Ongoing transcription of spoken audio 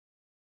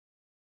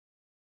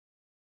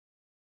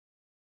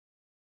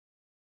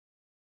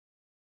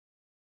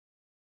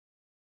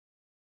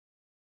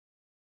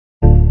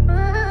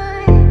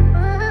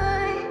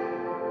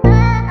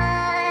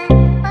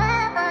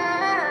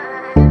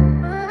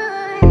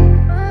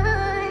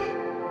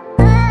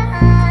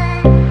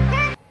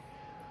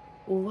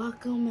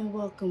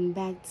welcome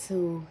back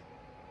to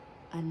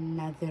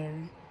another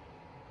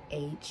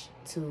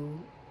H2BM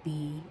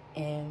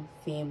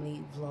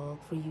family vlog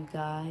for you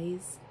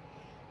guys.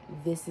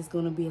 This is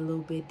going to be a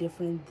little bit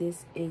different.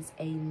 This is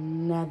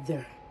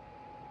another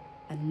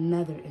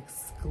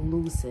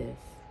exclusive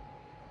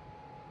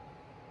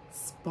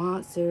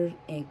sponsored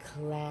and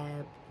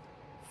collab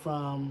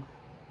from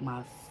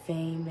my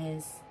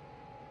famous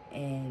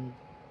and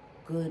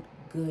good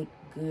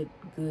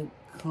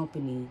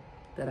company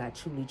that I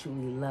truly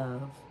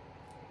love,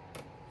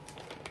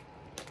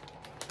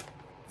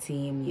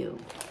 Temu.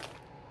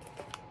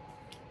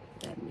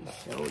 Let me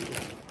show you.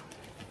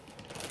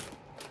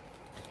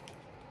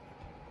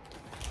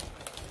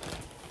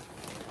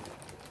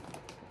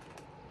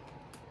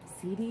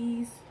 See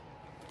these?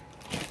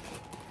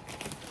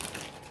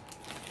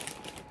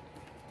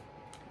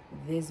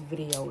 This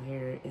video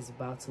here is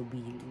about to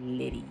be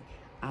litty.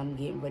 I'm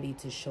getting ready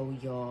to show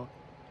y'all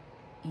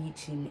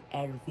each and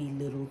every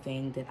little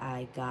thing that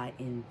I got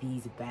in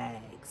these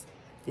bags.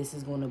 This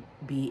is going to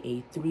be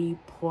a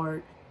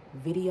 3-part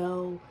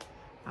video.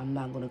 I'm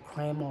not going to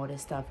cram all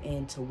this stuff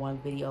into one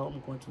video. I'm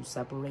going to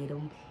separate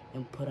them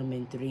and put them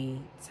in 3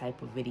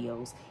 type of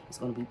videos. It's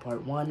going to be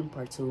part 1,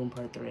 part 2, and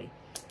part 3.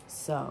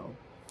 So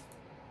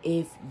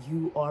if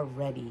you are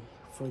ready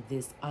for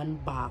this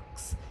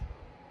unbox,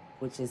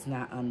 which is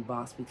not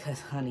unboxed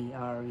because honey,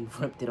 I already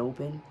ripped it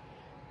open.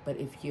 But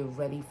if you're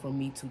ready for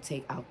me to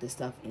take out the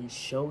stuff and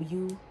show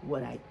you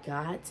what I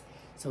got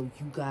so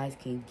you guys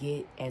can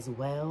get as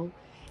well.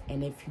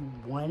 And if you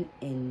want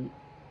and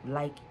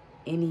like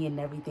any and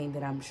everything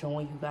that I'm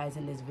showing you guys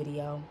in this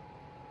video,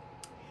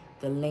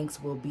 the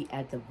links will be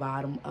at the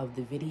bottom of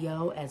the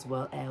video as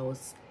well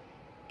as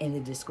in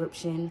the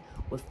description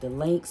with the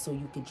link. So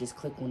you can just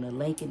click on the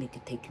link and it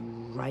can take you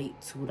right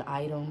to the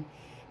item.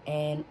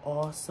 And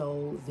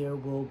also there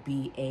will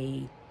be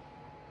a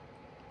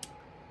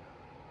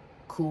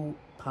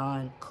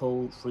coupon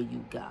code for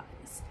you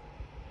guys.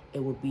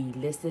 It will be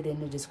listed in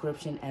the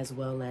description as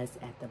well as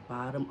at the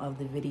bottom of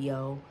the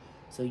video,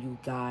 so you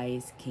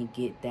guys can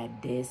get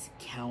that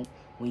discount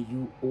when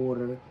you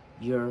order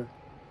your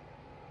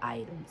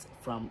items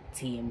from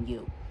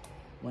TMU.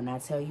 When I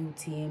tell you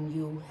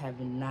TMU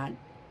have not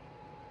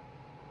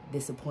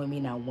disappointed me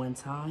not one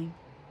time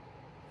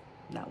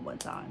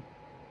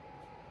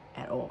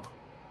at all.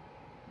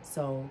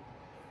 So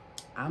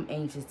I'm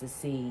anxious to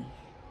see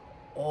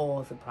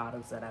all the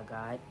products that I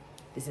got.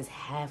 This is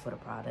half of the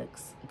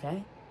products,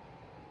 okay?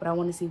 But I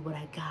want to see what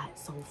I got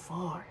so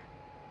far.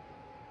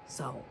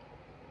 So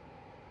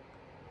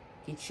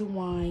get your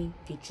wine,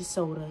 get your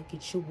soda,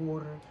 get your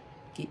water,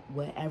 get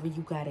whatever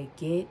you gotta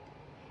get,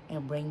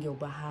 and bring your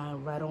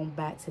behind right on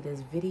back to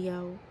this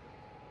video,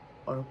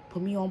 or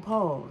put me on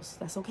pause.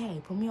 That's okay.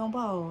 Put me on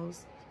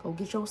pause. Go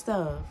get your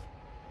stuff.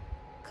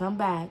 Come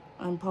back,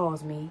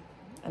 unpause me,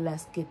 and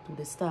let's get through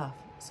this stuff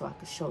so I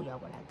can show y'all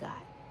what I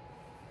got.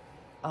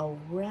 All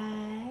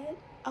right.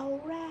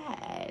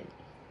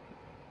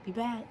 Be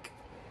back.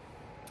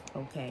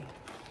 Okay.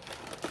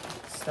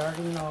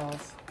 Starting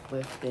off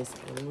with this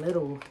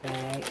little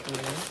bag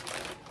here.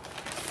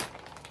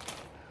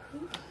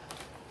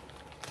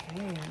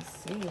 Okay, let's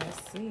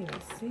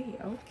see.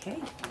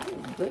 Okay.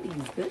 Ooh,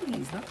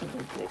 goodies. Nothing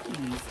but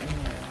goodies in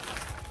there.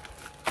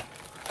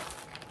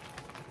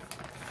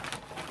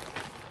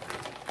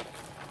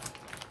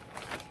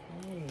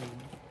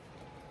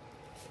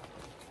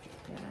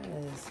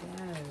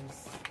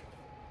 Yes.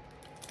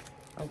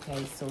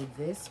 Okay, so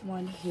this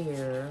one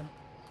here,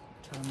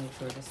 trying to make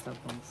sure this stuff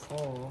don't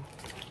fall.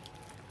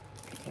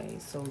 Okay,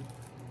 so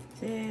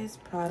this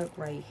product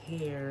right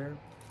here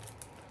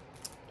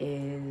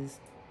is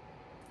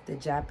the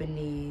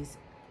Japanese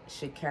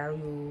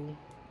Shikayu,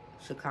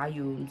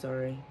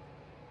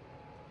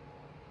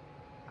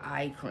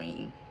 eye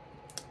cream.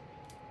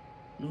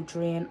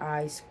 Nutrient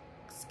eye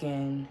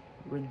skin,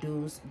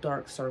 reduce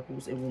dark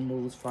circles, and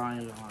removes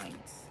fine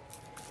lines.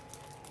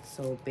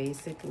 So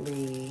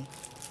basically,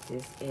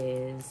 this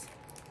is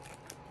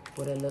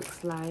what it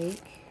looks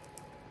like.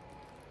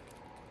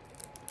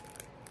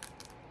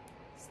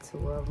 It's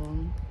 2 of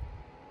them.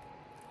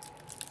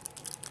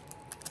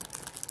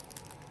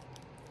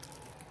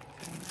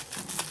 Okay,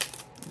 so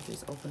you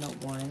just open up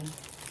one.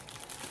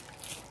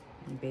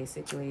 And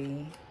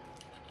basically,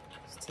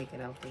 just take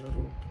it out the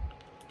little...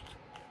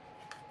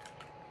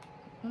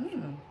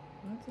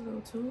 that's a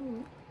little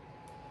tube.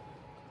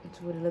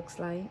 That's what it looks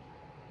like.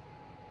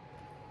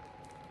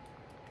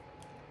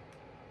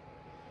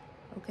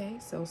 Okay,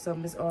 so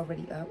some is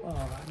already up. Oh,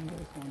 I knew it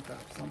was going to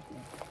drop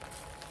something.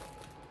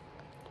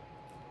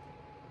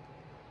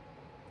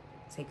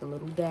 Take a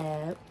little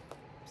dab.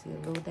 See a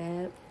little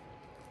dab?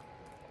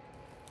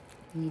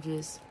 And you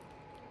just...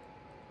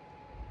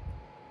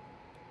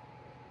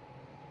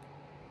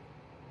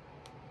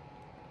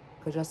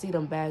 because y'all see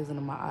them bags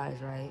under my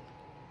eyes, right?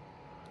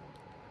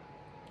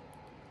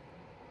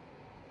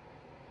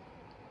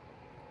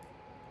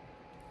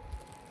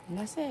 And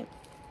that's it.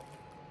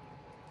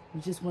 You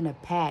just want to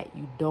pat.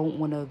 You don't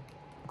want to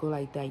go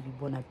like that. You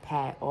want to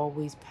pat.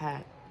 Always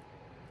pat.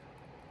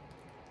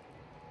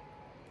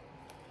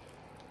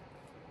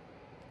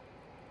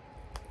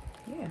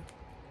 yeah.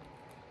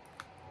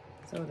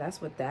 So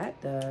that's what that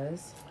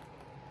does.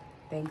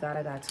 Thank God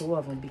I got 2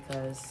 of them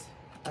because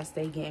I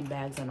stay getting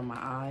bags under my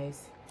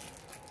eyes.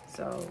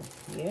 So,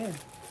 yeah.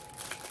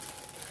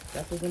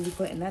 Definitely going to be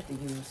putting that to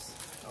use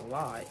a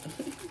lot.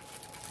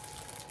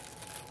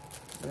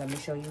 But let me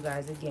show you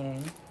guys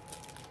again.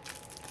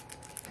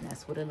 And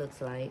that's what it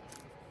looks like.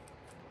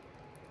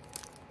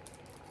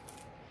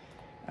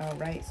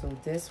 Alright, so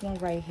this one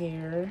right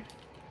here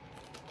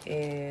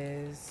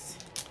is...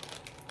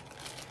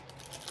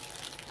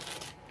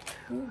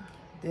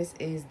 This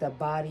is the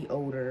body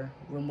odor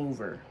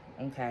remover.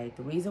 Okay,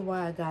 the reason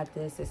why I got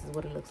this is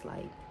what it looks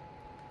like.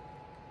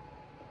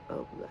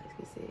 Oh, you guys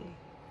can see.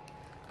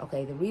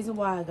 Okay, the reason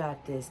why I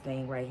got this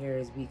thing right here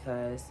is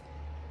because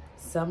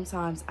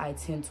sometimes I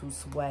tend to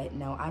sweat.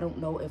 Now, I don't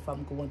know if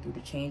I'm going through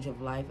the change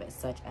of life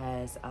such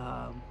as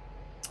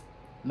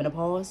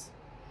menopause,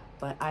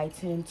 but I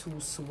tend to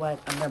sweat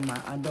under my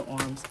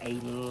underarms a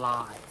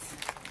lot.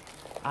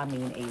 I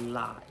mean, a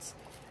lot.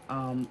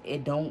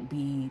 It don't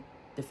be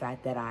the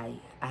fact that I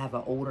have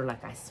an odor,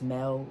 like I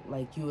smell,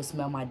 like you would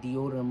smell my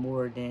deodorant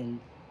more than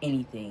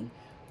anything,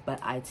 but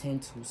I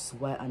tend to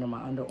sweat under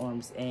my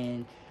underarms.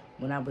 And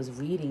when I was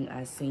reading,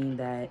 I seen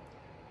that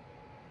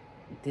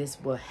this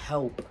will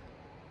help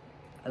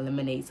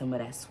eliminate some of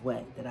that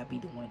sweat that I be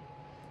doing.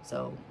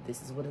 So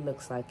this is what it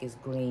looks like. It's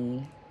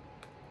green.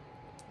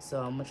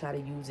 So I'm gonna try to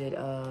use it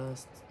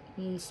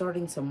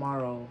starting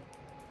tomorrow.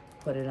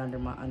 Put it under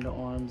my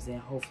underarms and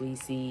hopefully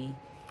see.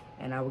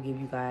 And I will give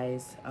you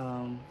guys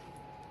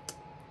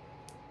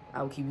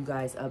I will keep you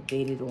guys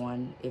updated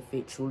on if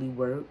it truly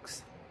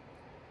works.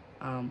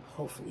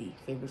 Hopefully,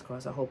 fingers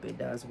crossed, I hope it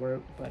does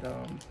work. But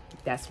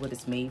that's what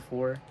it's made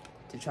for,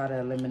 to try to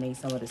eliminate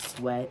some of the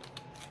sweat.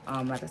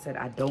 Like I said,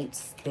 I don't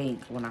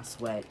stink when I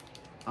sweat.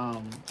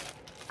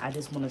 I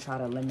just want to try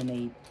to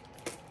eliminate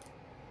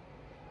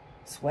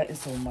sweating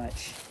so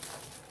much.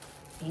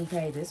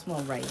 Okay, this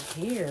one right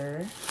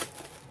here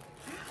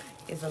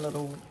is a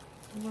little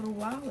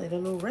wallet, a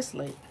little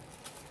wristlet.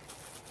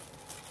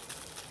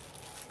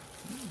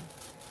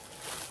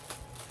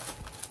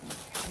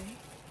 Okay.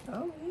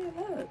 Oh yeah,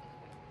 look.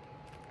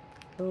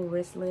 Little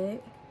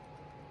wristlet.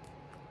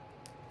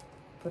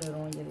 Put it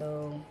on your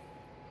little,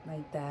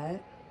 like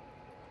that.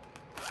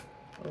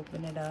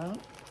 Open it up.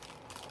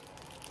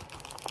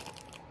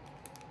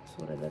 That's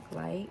what it look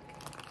like.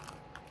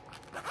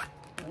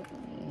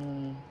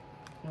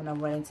 When I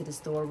run into the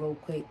store real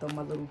quick, throw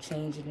my little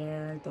change in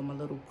there, throw my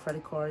little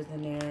credit cards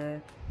in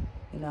there,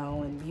 you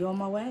know, and be on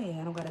my way.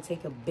 I don't gotta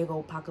take a big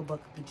old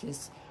pocketbook and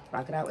just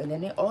rock it out. And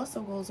then it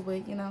also goes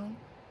with, you know,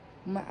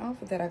 my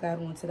outfit that I got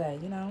on today,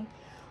 you know.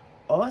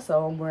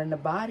 Also, I'm wearing the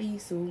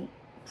bodysuit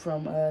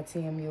from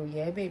Temu.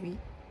 Yeah, baby.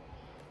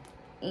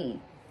 There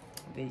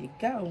you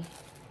go.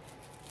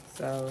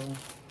 So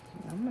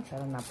I'm gonna try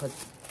to not put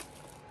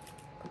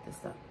this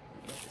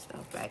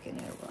stuff back in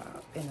there,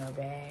 in her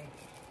bag,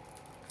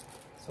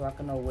 so I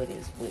can know what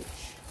is which,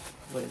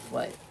 what is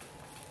what.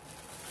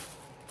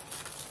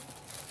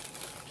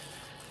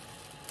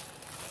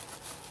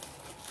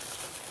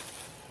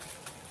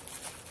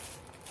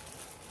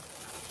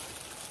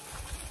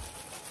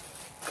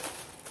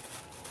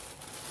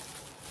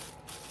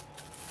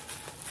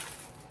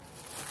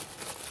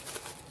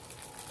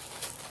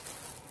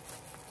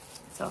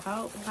 So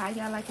how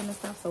y'all liking the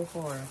stuff so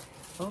far?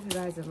 Hope you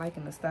guys are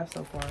liking the stuff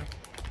so far.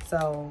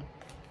 So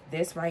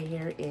this right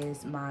here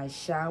is my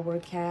shower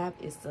cap.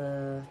 It's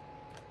a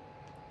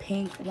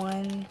pink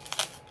one.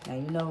 Now,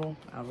 you know,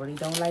 I really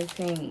don't like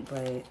pink,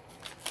 but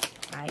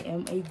I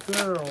am a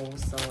girl,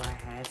 so I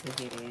had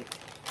to get it.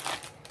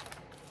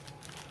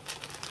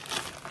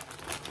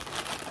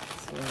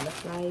 So it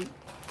looks like.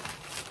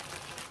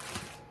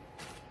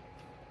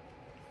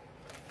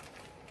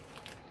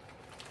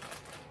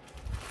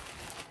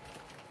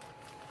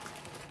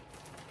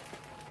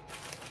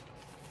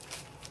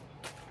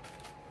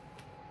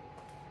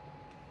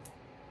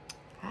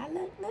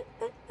 Look.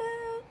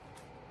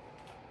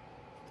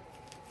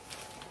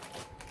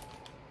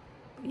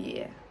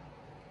 Yeah,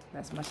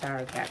 that's my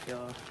shower cap,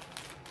 y'all.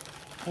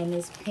 And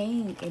it's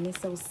pink, and it's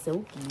so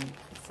silky.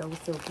 It's so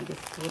silky. This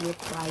is what it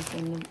looks like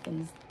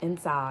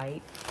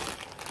inside.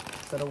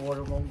 So the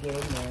water won't get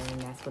in there,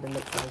 and that's what it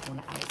looks like on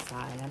the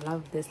outside. And I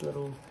love this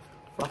little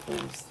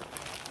ruffles.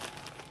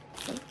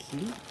 So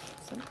cute.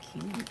 So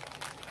cute.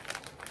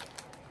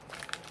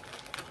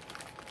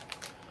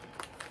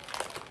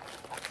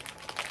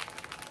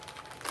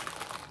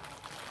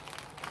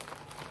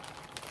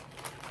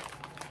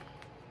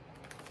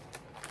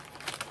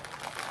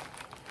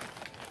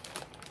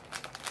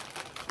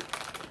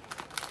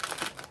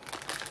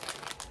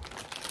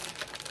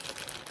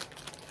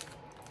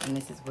 And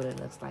this is what it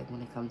looks like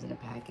when it comes in a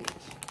package.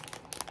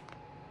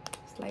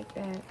 Just like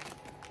that.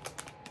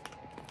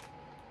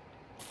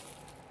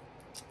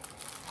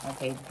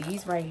 Okay,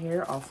 these right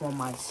here are for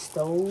my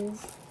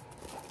stove.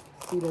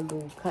 See the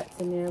little cuts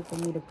in there for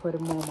me to put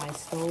them on my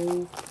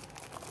stove.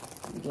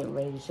 I'm getting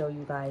ready to show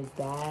you guys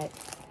that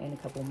in a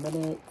couple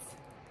minutes.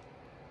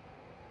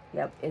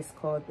 Yep, it's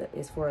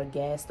for a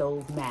gas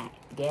stove mat.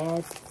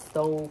 Gas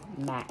stove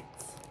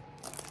mats.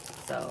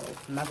 So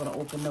I'm not gonna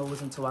open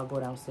those until I go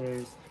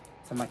downstairs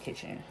to my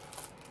kitchen.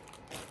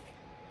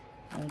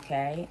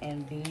 Okay,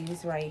 and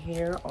these right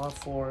here are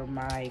for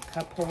my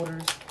cup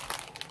holders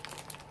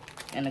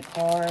in the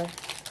car.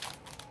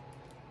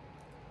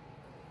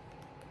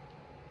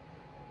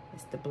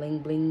 It's the Bling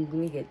Bling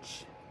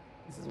Glitch.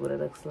 This is what it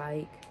looks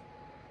like.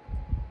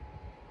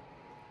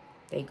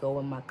 They go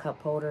in my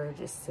cup holder.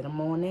 Just sit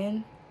them on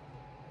in.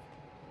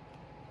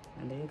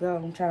 And there you go.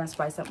 I'm trying to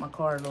spice up my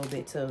car a little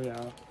bit too,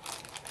 y'all.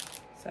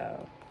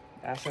 So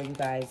I'll show you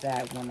guys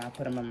that when I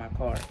put them in my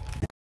car.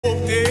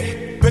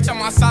 Bitch,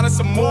 I'm outside of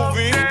some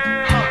movie.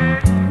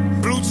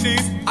 Blue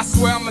cheese, I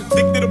swear I'm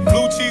addicted to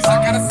blue cheese.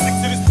 I gotta stick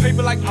to this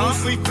paper like blue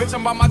sleep. Bitch,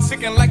 I'm by my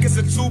chicken like it's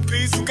a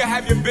two-piece. You can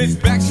have your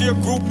bitch back, she a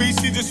groupie.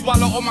 She just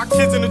swallow all my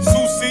kids in a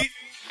two-seat.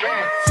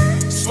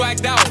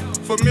 Swagged out,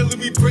 familiar,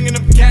 we bringing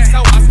them gas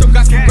out. I still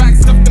got some racks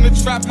stuffed in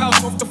the trap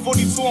house. Off the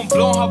 42, I'm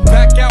blowing her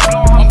back out.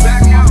 I'm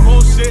back on my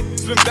bullshit,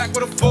 spin back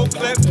with a full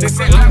clip. They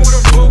say I'm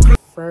with a full clip.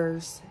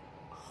 First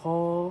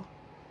haul,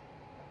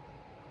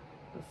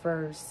 the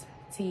first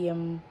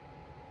TMU.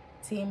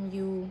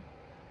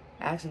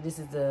 Actually, this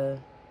is the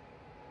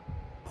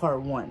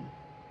part 1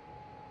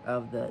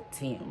 of the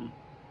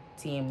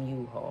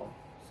TMU haul.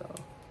 So,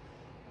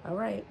 all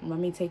right, let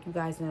me take you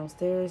guys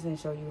downstairs and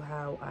show you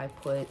how I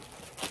put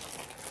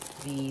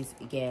these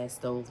gas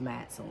stove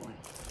mats on.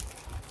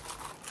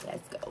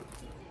 Let's go.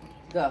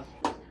 Go.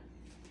 All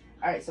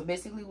right, so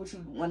basically what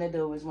you want to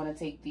do is want to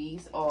take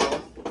these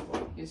off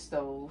your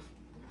stove,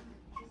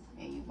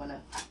 and you want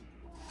to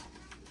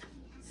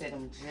set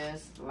them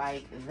just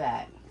like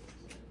that.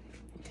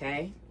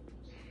 Okay,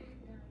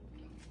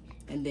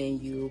 and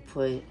then you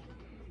put,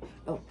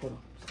 oh, hold on.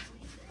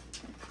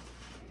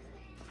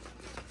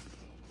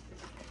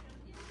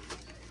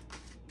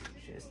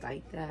 Just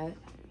like that.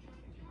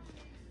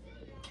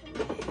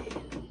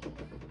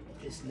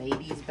 Just lay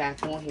these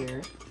back on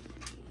here.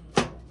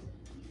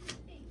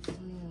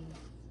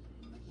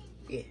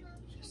 Yeah,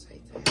 just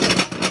like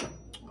that.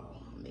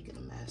 Oh, I'm making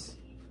a mess.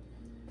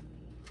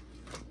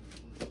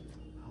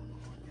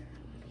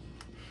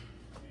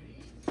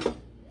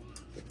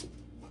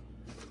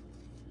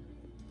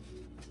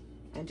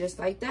 And just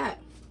like that,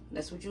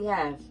 that's what you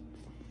have.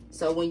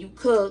 So when you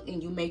cook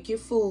and you make your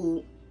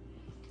food,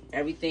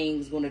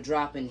 everything's gonna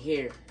drop in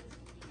here.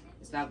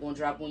 It's not gonna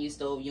drop on your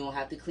stove. You don't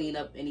have to clean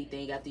up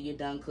anything after you're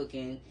done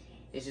cooking.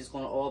 It's just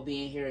gonna all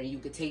be in here, and you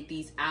can take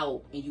these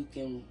out and you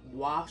can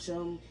wash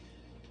them,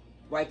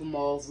 wipe them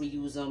off,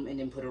 reuse them, and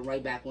then put them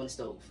right back on the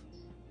stove.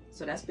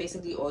 So that's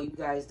basically all you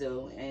guys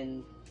do,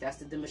 and that's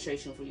the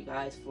demonstration for you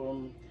guys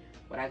from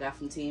what I got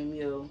from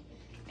TMU,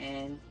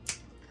 and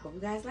hope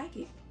you guys like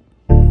it.